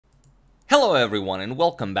Hello everyone and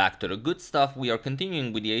welcome back to the good stuff. We are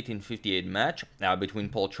continuing with the 1858 match between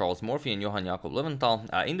Paul Charles Morphy and Johann Jakob Löwenthal.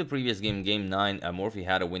 In the previous game, game 9, Morphy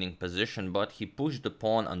had a winning position, but he pushed the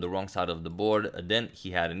pawn on the wrong side of the board. Then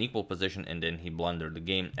he had an equal position and then he blundered the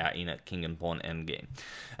game in a king and pawn endgame.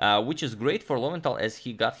 Which is great for Löwenthal as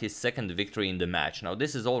he got his second victory in the match. Now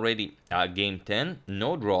this is already game 10,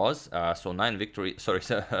 no draws, so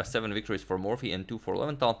 7 victories for Morphy and 2 for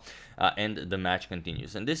Löwenthal. And the match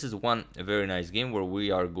continues. And this is one very nice game where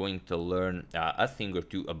we are going to learn a thing or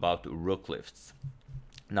two about rook lifts.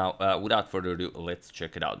 Now, without further ado, let's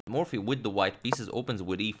check it out. Morphy with the white pieces opens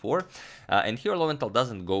with e4, and here Löwenthal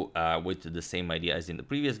doesn't go with the same idea as in the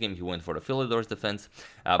previous game. He went for the Philidor's defense,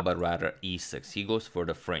 but rather e6. He goes for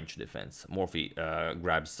the French defense. Morphy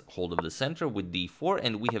grabs hold of the center with d4,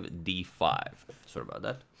 and we have d5. Sorry about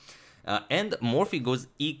that. And Morphy goes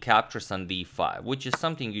e captures on d5, which is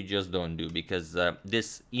something you just don't do because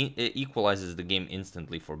this equalizes the game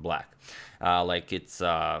instantly for black. It's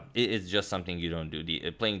just something you don't do.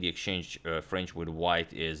 Playing the exchange French with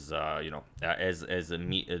white is the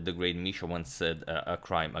great Misha once said, a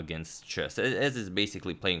crime against chess, as is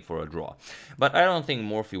basically playing for a draw. But I don't think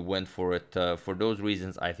Morphy went for it for those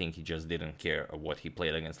reasons. I think he just didn't care what he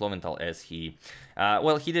played against Löwenthal, as he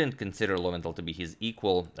didn't consider Löwenthal to be his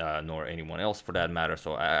equal, nor anyone else for that matter,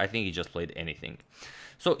 so I think he just played anything.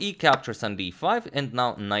 So e captures on d5, and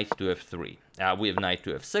now knight to f3. We have knight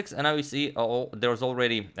to f6, and now we see there's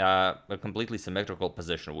already a completely symmetrical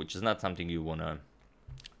position, which is not something you want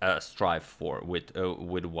to strive for with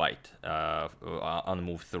white on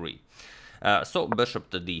move 3. So bishop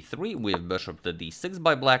to d3, we have bishop to d6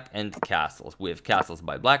 by black, and castles. We have castles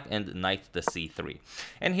by black and knight to c3.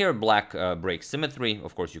 And here black breaks symmetry.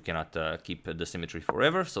 Of course, you cannot keep the symmetry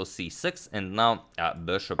forever, so c6, and now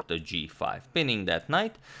bishop to g5, pinning that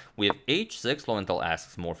knight. We have h6. Löwenthal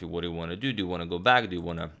asks Morphy, what do you want to do? Do you want to go back? Do you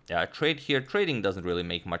want to trade here? Trading doesn't really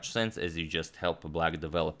make much sense, as you just help black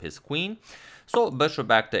develop his queen. So bishop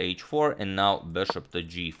back to h4, and now bishop to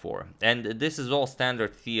g4. And this is all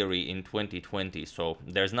standard theory in 2020, so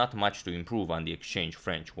there's not much to improve on the exchange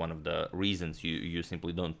French. One of the reasons you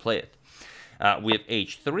simply don't play it. We have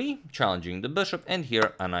h3, challenging the bishop, and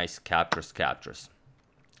here a nice captures.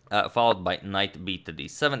 Followed by knight b to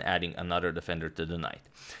d7, adding another defender to the knight.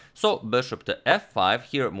 So bishop to f5,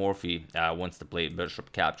 here Morphy wants to play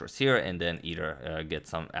bishop captures here, and then either get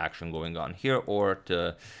some action going on here, or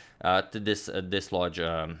to dislodge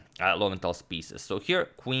Löwenthal's pieces. So here,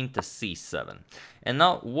 queen to c7. And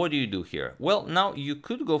now, what do you do here? Well, now you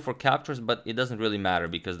could go for captures, but it doesn't really matter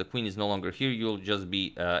because the queen is no longer here. You'll just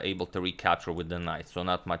be able to recapture with the knight, so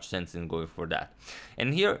not much sense in going for that.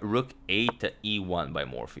 And here, rook a to e1 by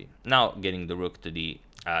Morphy. Now, getting the rook to the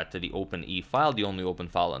open e file, the only open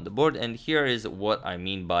file on the board. And here is what I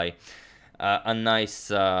mean by a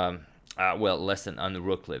nice lesson on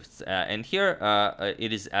rook lifts. And here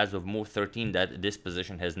it is as of move 13 that this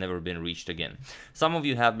position has never been reached again. Some of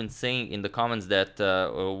you have been saying in the comments that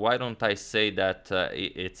why don't I say that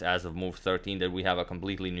it's as of move 13, that we have a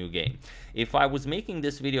completely new game. If I was making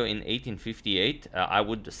this video in 1858, I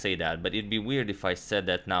would say that, but it'd be weird if I said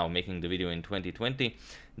that now, making the video in 2020,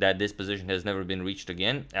 that this position has never been reached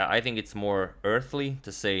again. I think it's more earthly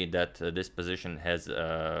to say that this position has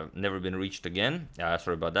never been reached again.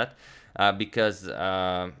 Sorry about that. Because,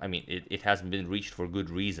 I mean, it hasn't been reached for good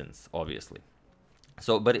reasons, obviously.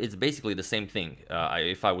 So, but it's basically the same thing.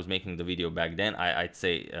 If I was making the video back then, I'd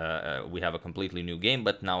say we have a completely new game,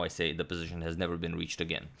 but now I say the position has never been reached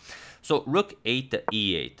again. So, rook a to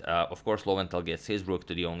e8. Of course, Löwenthal gets his rook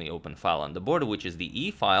to the only open file on the board, which is the e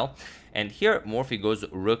file. And here, Morphy goes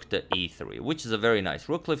rook to e3, which is a very nice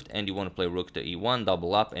rook lift, and you want to play rook to e1,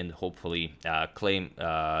 double up, and hopefully claim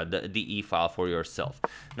the e file for yourself.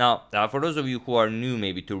 Now, for those of you who are new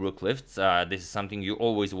maybe to rook lifts, this is something you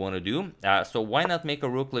always want to do. So why not make a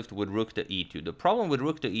rook lift with rook to e2? The problem with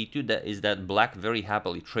rook to e2 is that black very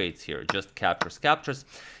happily trades here, just captures,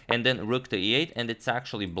 and then rook to e8, and it's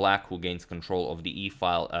actually black who gains control of the e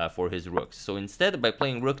file for his rooks. So instead, by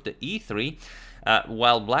playing rook to e3,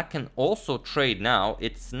 while black can also trade now,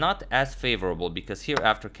 it's not as favorable because here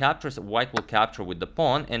after captures, white will capture with the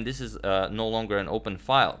pawn, and this is no longer an open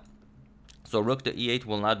file. So rook to e8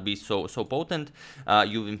 will not be so potent.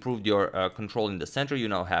 You've improved your control in the center. You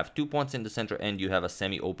now have 2 pawns in the center, and you have a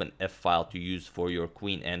semi-open f file to use for your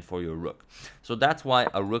queen and for your rook. So that's why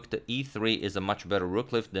a rook to e3 is a much better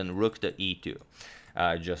rook lift than rook to e2.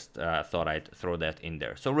 Just thought I'd throw that in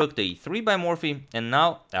there. So rook to e3 by Morphy, and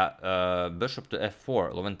now bishop to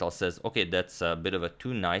f4. Löwenthal says, okay, that's a bit of a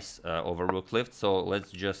too nice over rook lift, so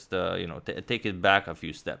let's just take it back a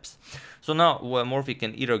few steps. So now Morphy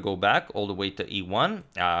can either go back all the way to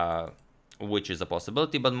e1, which is a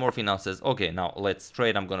possibility, but Morphy now says, okay, now let's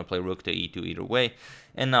trade. I'm going to play rook to e2 either way,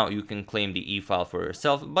 and now you can claim the e file for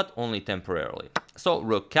yourself, but only temporarily. So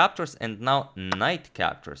rook captures, and now knight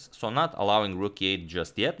captures, so not allowing rook e8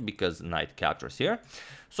 just yet because knight captures here.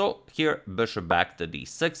 So here bishop back to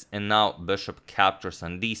d6, and now bishop captures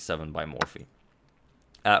on d7 by Morphy.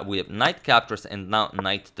 We have knight captures, and now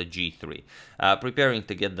knight to g3, preparing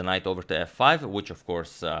to get the knight over to f5, which of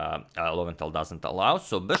course Löwenthal doesn't allow.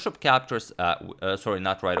 So bishop captures, sorry,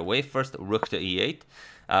 not right away. First rook to e8.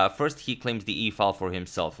 First he claims the e file for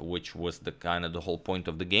himself, which was the kind of the whole point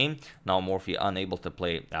of the game. Now Morphy, unable to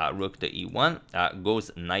play rook to e1,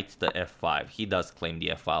 goes knight to f5. He does claim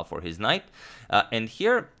the f file for his knight, and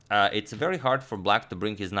here it's very hard for black to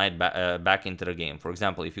bring his knight back into the game. For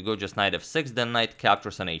example, if you go just knight f6, then knight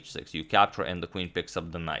captures on h6. You capture and the queen picks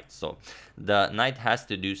up the knight. So the knight has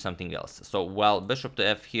to do something else. So while bishop to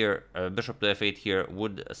f here, bishop to f8 here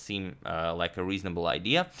would seem like a reasonable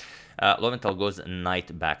idea, Löwenthal goes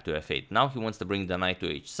knight back to f8. Now he wants to bring the knight to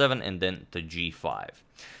h7 and then to g5.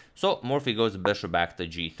 So Morphy goes bishop back to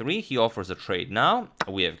g3. He offers a trade now.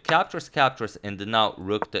 We have captures, captures, and now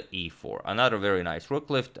rook to e4. Another very nice rook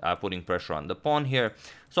lift, putting pressure on the pawn here.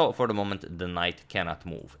 So for the moment, the knight cannot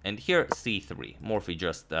move. And here, c3. Morphy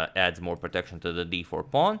just adds more protection to the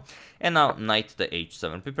d4 pawn. And now knight to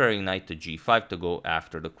h7, preparing knight to g5 to go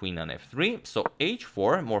after the queen on f3. So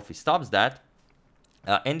h4, Morphy stops that.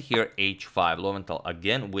 And here, h5. Löwenthal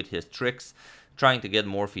again with his tricks, trying to get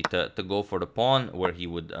Morphy to go for the pawn, where he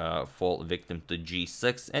would fall victim to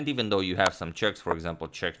g6. And even though you have some checks, for example,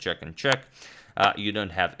 check, check, and check, you don't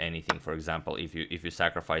have anything. For example, if you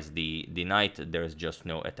sacrifice the knight, there's just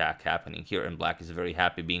no attack happening here, and black is very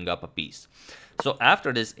happy being up a piece. So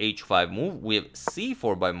after this h5 move, we have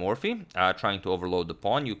c4 by Morphy, trying to overload the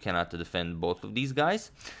pawn. You cannot defend both of these guys.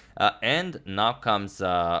 And now comes,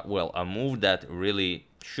 well, a move that really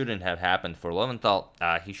shouldn't have happened for Löwenthal.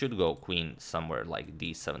 He should go queen somewhere like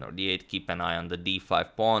d7 or d8. Keep an eye on the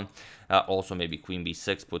d5 pawn. Also maybe queen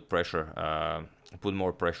b6, put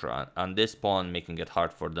more pressure on this pawn, making it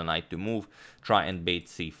hard for the knight to move. Try and bait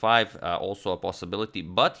c5, also a possibility,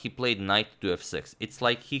 but he played knight to f6. It's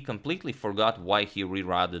like he completely forgot why he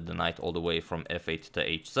rerouted the knight all the way from f8 to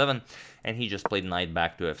h7, and he just played knight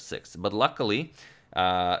back to f6. But luckily,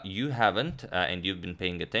 you haven't, and you've been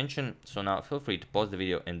paying attention, so now feel free to pause the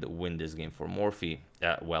video and win this game for Morphy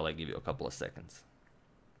while I give you a couple of seconds.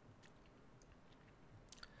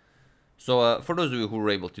 So for those of you who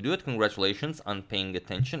were able to do it, congratulations on paying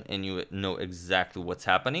attention and you know exactly what's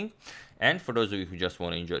happening. And for those of you who just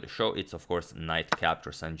want to enjoy the show, it's of course knight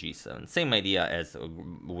captures on g7. Same idea as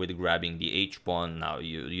with grabbing the h-pawn. Now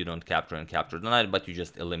you don't capture and capture the knight, but you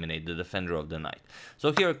just eliminate the defender of the knight.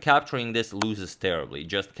 So here capturing this loses terribly.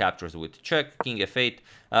 Just captures with check, king f8.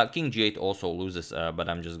 King g8 also loses, but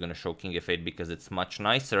I'm just going to show king f8 because it's much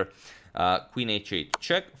nicer. Queen h8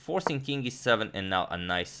 check, forcing king e7, and now a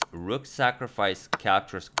nice rook sacrifice,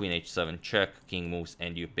 captures queen h7 check, king moves,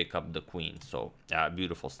 and you pick up the queen. So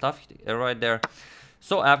beautiful stuff right there.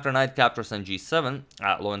 So after knight captures on g7,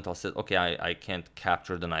 Löwenthal said, okay, I can't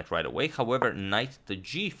capture the knight right away. However, knight to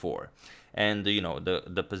g4. And you know,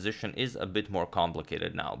 the position is a bit more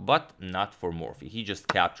complicated now, but not for Morphy. He just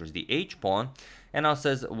captures the h-pawn and now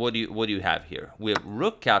says, what do you have here? We have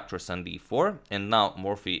rook captures on d4, and now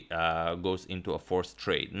Morphy goes into a forced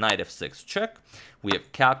trade. Knight f6 check. We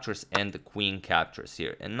have captures and the queen captures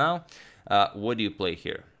here. And now, what do you play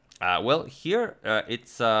here? Well, here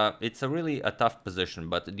it's a really a tough position,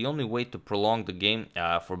 but the only way to prolong the game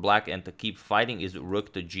for black and to keep fighting is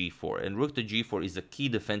rook to g4, and rook to g4 is a key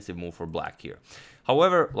defensive move for black here.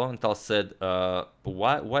 However, Löwenthal said,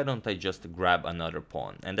 why don't I just grab another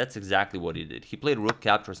pawn? And that's exactly what he did. He played rook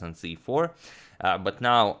captures on c4, but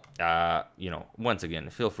now, you know, once again,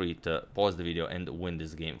 feel free to pause the video and win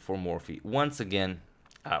this game for Morphy. Once again,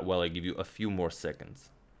 while I give you a few more seconds.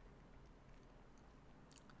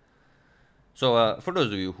 So for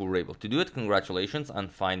those of you who were able to do it, congratulations on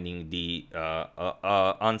finding the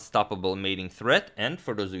unstoppable mating threat. And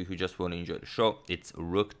for those of you who just want to enjoy the show, it's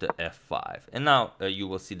rook to f5. And now you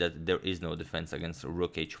will see that there is no defense against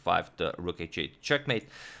rook h5 to rook h8 checkmate.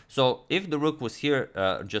 So if the rook was here,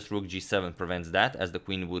 just rook g7 prevents that, as the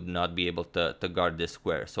queen would not be able to guard this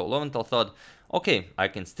square. So Löwenthal thought, Okay, I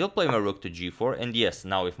can still play my rook to g4, and yes,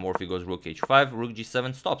 now if Morphy goes rook h5, rook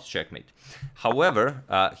g7 stops checkmate. However,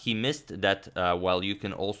 he missed that while you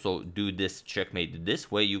can also do this checkmate this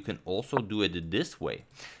way, you can also do it this way.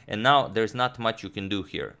 And now there's not much you can do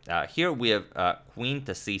here. Here we have queen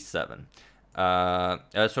to c7.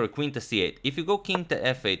 Sorry, queen to c8. If you go king to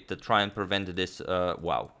f8 to try and prevent this,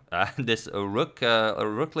 this rook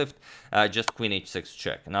lift, just queen h6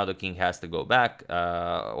 check. Now the king has to go back,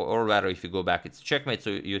 or rather, if you go back, it's checkmate. So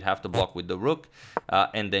you'd have to block with the rook,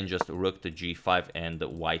 and then just rook to g5, and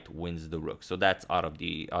white wins the rook. So that's out of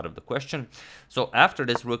the question. So after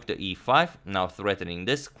this, rook to e5, now threatening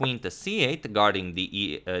this, queen to c8, guarding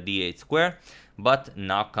the d8 square. But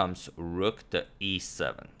now comes rook to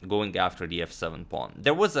e7, going after the f7 pawn.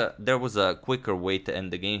 There was a quicker way to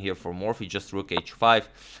end the game here for Morphy, just rook h5,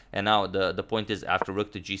 and now the point is, after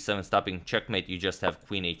rook to g7 stopping checkmate, you just have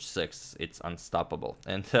queen h6. It's unstoppable.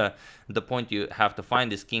 And the point you have to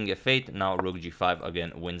find is king f8. Now rook g5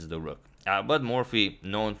 again wins the rook. But Morphy,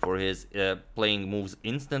 known for his playing moves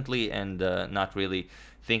instantly and not really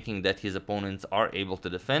thinking that his opponents are able to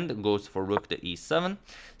defend, goes for rook to e7.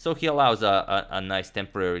 So he allows a nice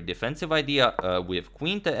temporary defensive idea with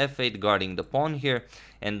queen to f8 guarding the pawn here,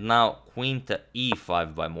 and now queen to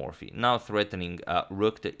e5 by Morphy. Now threatening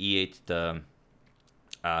rook to e8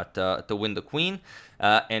 to win the queen.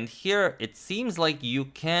 And here it seems like you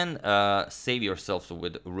can save yourself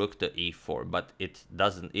with rook to e4, but it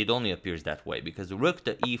doesn't. It only appears that way, because rook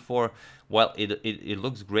to e4, while it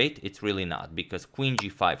looks great, it's really not, because queen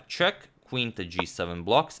g5 check, queen to g7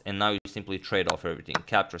 blocks, and now you simply trade off everything.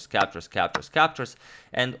 Captures, captures, captures, captures.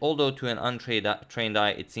 And although to an untrained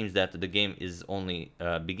eye, it seems that the game is only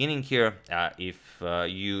beginning here, if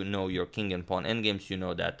you know your king and pawn endgames, you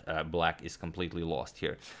know that black is completely lost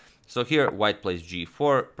here. So here, white plays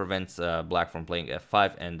g4, prevents black from playing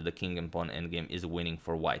f5, and the king and pawn endgame is winning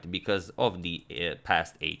for white. Because of the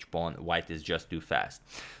past h-pawn, white is just too fast.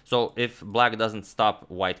 So if black doesn't stop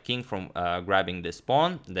white king from grabbing this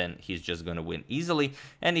pawn, then he's just going to win easily.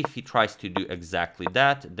 And if he tries to do exactly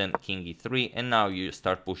that, then king e3, and now you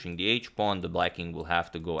start pushing the h-pawn, the black king will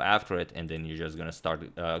have to go after it, and then you're just going to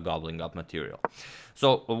start gobbling up material.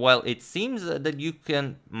 So while it seems that you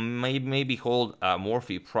can maybe hold,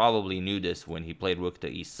 Morphy probably knew this when he played rook to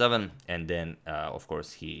e7, and then of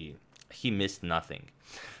course he missed nothing.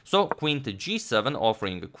 So queen to g7,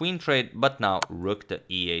 offering a queen trade, but now rook to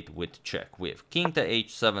e8 with check. With king to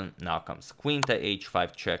h7, now comes queen to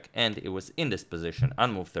h5 check, and it was in this position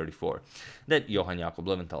on move 34 that Johann Jakob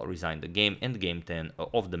Löwenthal resigned the game, and game 10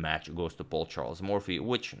 of the match goes to Paul Charles Morphy,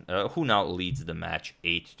 who now leads the match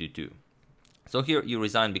 8-2. So here you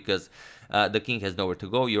resign because the king has nowhere to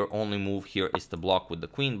go. Your only move here is to block with the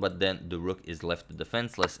queen, but then the rook is left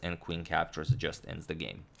defenseless, and queen captures just ends the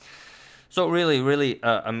game. So really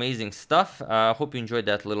amazing stuff. Hope you enjoyed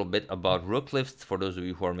that little bit about rook lifts. For those of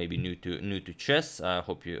you who are maybe new to chess,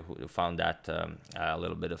 hope you found that a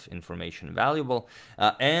little bit of information valuable.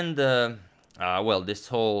 Well, this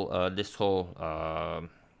whole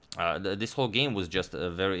game was just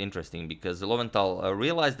very interesting, because Löwenthal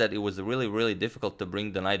realized that it was really difficult to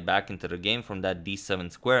bring the knight back into the game from that d7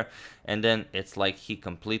 square, and then it's like he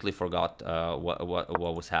completely forgot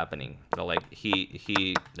what was happening. So like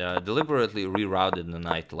he deliberately rerouted the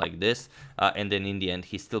knight like this, and then in the end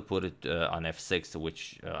he still put it on f6,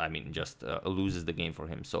 which I mean just loses the game for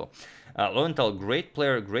him. So Löwenthal, great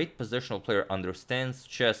player, great positional player, understands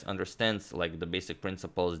chess, understands like the basic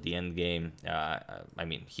principles, the end game. I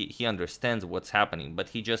mean, he understands what's happening, but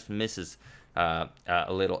he just misses a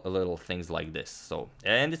little things like this. So,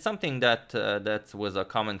 and it's something that was a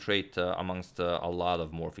common trait amongst a lot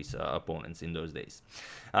of Morphy's opponents in those days.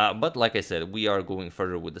 But like I said, we are going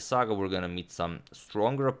further with the Saga. We're gonna meet some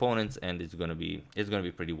stronger opponents, and it's gonna be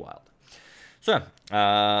pretty wild. So,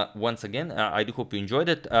 once again, I do hope you enjoyed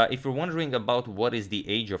it. If you're wondering about what is the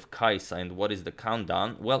age of Kaisa and what is the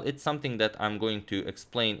countdown, well, it's something that I'm going to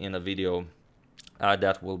explain in a video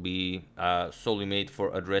that will be solely made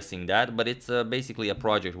for addressing that. But it's basically a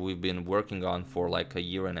project we've been working on for like a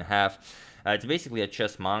year and a half. It's basically a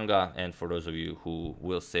chess manga, and for those of you who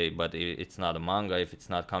will say, but it's not a manga if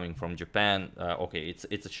it's not coming from Japan, okay,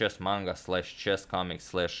 it's a chess manga slash chess comics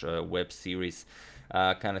slash web series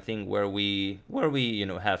kind of thing, where we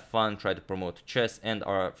have fun, try to promote chess, and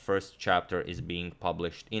our first chapter is being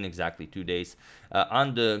published in exactly 2 days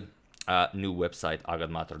on the new website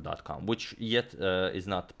AGADMATOR.com, which yet is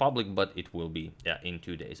not public, but it will be in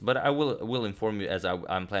 2 days. But I will inform you as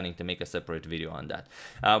I'm planning to make a separate video on that.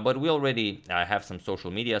 But we already have some social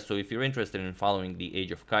media, so if you're interested in following the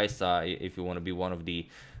Age of Kaisa, if you want to be one of the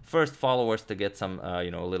first followers to get some,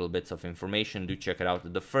 little bits of information, do check it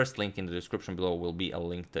out. The first link in the description below will be a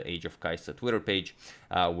link to Age of Kaisa Twitter page,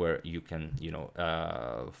 where you can,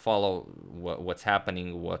 follow what's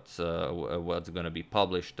happening, what's going to be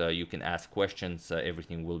published. You can ask questions.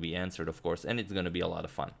 Everything will be answered, of course, and it's going to be a lot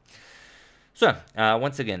of fun. So,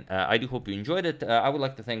 once again, I do hope you enjoyed it. I would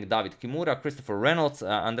like to thank David Kimura, Christopher Reynolds,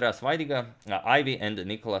 Andreas Weidiga, Ivy, and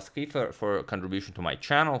Nicholas Kiefer for contribution to my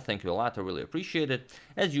channel. Thank you a lot. I really appreciate it.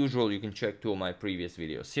 As usual, you can check 2 of my previous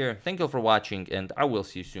videos here. Thank you for watching, and I will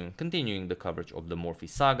see you soon, continuing the coverage of the Morphy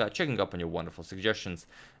saga, checking up on your wonderful suggestions,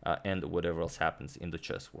 and whatever else happens in the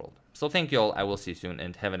chess world. So thank you all. I will see you soon,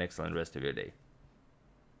 and have an excellent rest of your day.